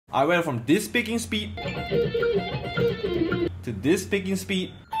I went from this picking speed to this picking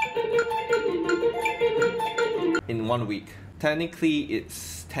speed in 1 week. Technically,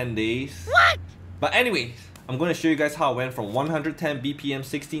 it's 10 days. What? But anyways, I'm going to show you guys how I went from 110 BPM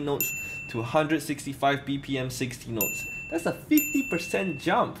 60 notes to 165 BPM 60 notes. That's a 50%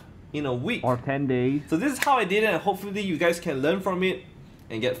 jump in a week. Or 10 days. So this is how I did it, and hopefully you guys can learn from it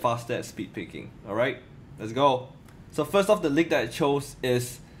and get faster at speed picking. Alright, let's go. So first off, the lick that I chose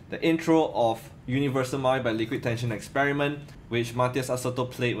is the intro of Universal Mind by Liquid Tension Experiment, which Matias Asoto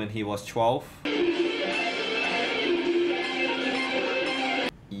played when he was 12.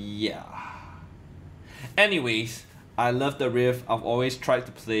 Yeah. Anyways, I love the riff. I've always tried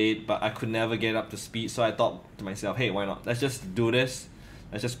to play it, but I could never get up to speed, so I thought to myself, hey, why not? Let's just do this.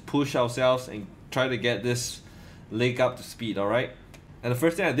 Let's just push ourselves and try to get this lick up to speed, alright? And the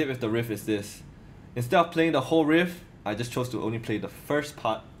first thing I did with the riff is this. Instead of playing the whole riff, I just chose to only play the first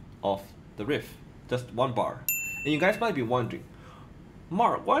part of the riff. Just one bar. And you guys might be wondering,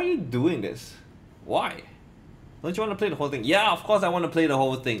 Mark, why are you doing this? Why? Don't you want to play the whole thing? Yeah, of course I want to play the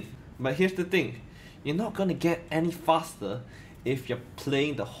whole thing. But here's the thing. You're not going to get any faster if you're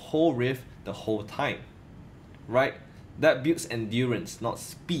playing the whole riff the whole time. Right? That builds endurance, not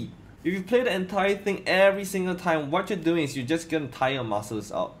speed. If you play the entire thing every single time, what you're doing is you're just going to tire your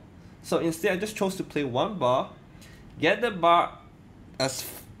muscles out. So instead, I just chose to play one bar, get the bar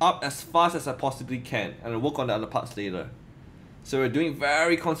up as fast as I possibly can, and I'll work on the other parts later. So we're doing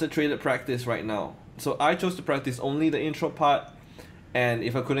very concentrated practice right now. So I chose to practice only the intro part, and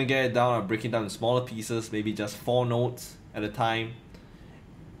if I couldn't get it down, I'll break it down in smaller pieces, maybe just 4 notes at a time.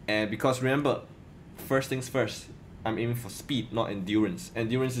 And because remember, first things first, I'm aiming for speed, not endurance.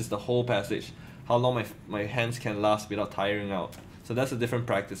 Endurance is the whole passage, how long my hands can last without tiring out. So that's a different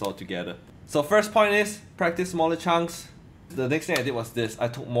practice altogether. So first point is, practice smaller chunks. The next thing I did was this, I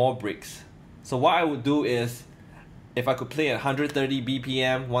took more breaks. So what I would do is, if I could play at 130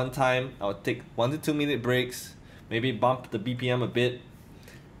 BPM one time, I would take 1 to 2 minute breaks, maybe bump the BPM a bit,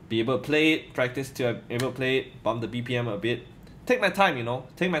 be able to play it, practice to be able to play it, bump the BPM a bit. Take my time, you know,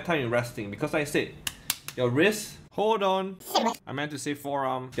 take my time in resting, because like I said, your wrist, hold on, I meant to say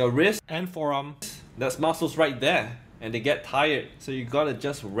forearm, your wrist and forearm, that's muscles right there, and they get tired, so you gotta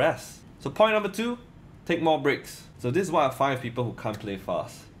just rest. So point number 2, take more breaks. So this is what I find with people who can't play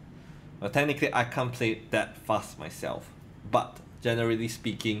fast. Well, technically I can't play that fast myself, but generally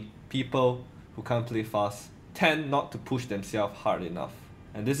speaking, people who can't play fast tend not to push themselves hard enough.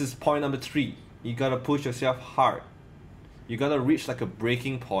 And this is point number 3. You gotta push yourself hard. You gotta reach like a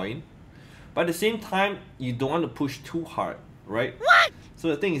breaking point, but at the same time, you don't want to push too hard, right? What? So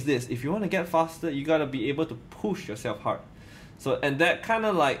the thing is this, if you want to get faster, you gotta be able to push yourself hard. So, and that kind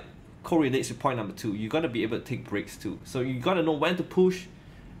of like correlates to point number 2. You gotta be able to take breaks too. So you gotta know when to push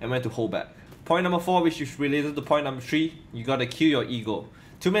and when to hold back. Point number 4, which is related to point number 3, you gotta kill your ego.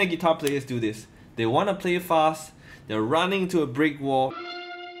 Too many guitar players do this. They wanna play fast, they're running to a brick wall.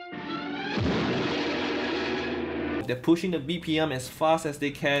 They're pushing the BPM as fast as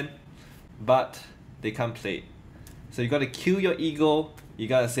they can, but they can't play. So you gotta kill your ego. You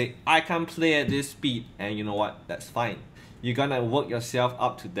gotta say, I can't play at this speed, and you know what? That's fine. You're gonna work yourself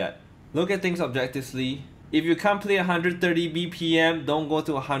up to that. Look at things objectively. If you can't play 130 BPM, don't go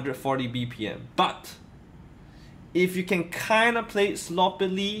to 140 BPM. But if you can kind of play it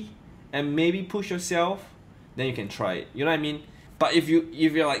sloppily and maybe push yourself, then you can try it. You know what I mean? But if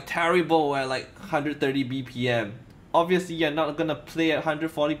you're like terrible at like 130 BPM, obviously you're not gonna play at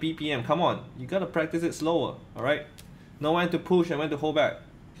 140 BPM. Come on, you gotta practice it slower, alright? Know when to push and when to hold back.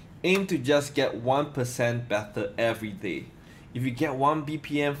 Aim to just get 1% better every day. If you get 1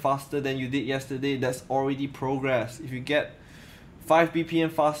 BPM faster than you did yesterday, that's already progress. If you get 5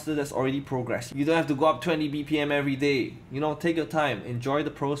 BPM faster, that's already progress. You don't have to go up 20 BPM every day. You know, take your time, enjoy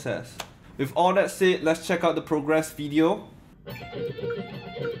the process. With all that said, let's check out the progress video.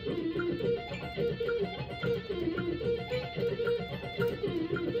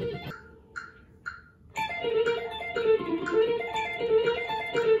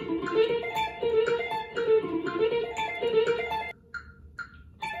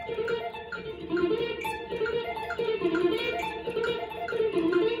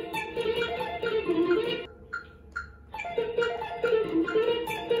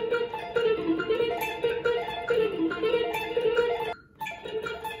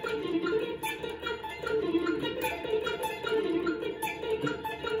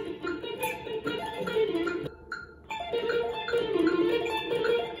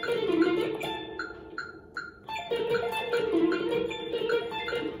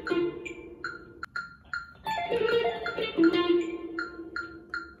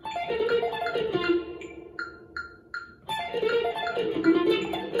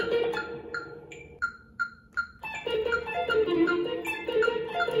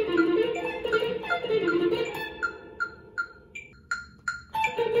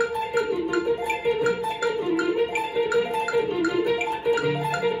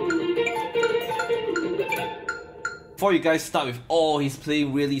 Before you guys start with, oh, he's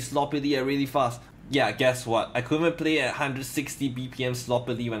playing really sloppily and really fast. Yeah, guess what? I couldn't even play at 160 BPM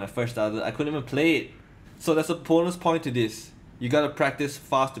sloppily when I first started. I couldn't even play it. So there's a bonus point to this. You gotta practice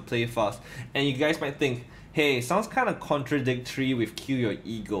fast to play fast. And you guys might think, hey, sounds kind of contradictory with Kill Your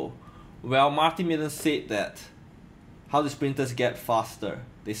Ego. Well, Marty Millen said that how do sprinters get faster?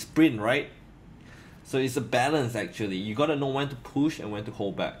 They sprint, right? So it's a balance actually. You gotta know when to push and when to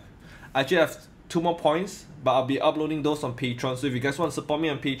hold back. I actually have 2 more points, but I'll be uploading those on Patreon. So if you guys want to support me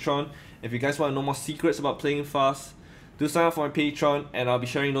on Patreon, if you guys want to know more secrets about playing fast, do sign up for my Patreon and I'll be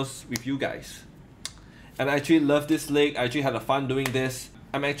sharing those with you guys. And I actually love this lick. I actually had a fun doing this.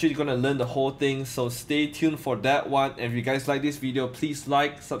 I'm actually gonna learn the whole thing, so stay tuned for that one. And if you guys like this video, please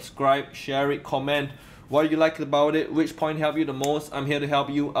like, subscribe, share it, comment what you like about it, which point helped you the most. I'm here to help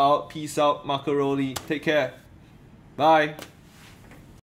you out. Peace out, Macaroni. Take care. Bye.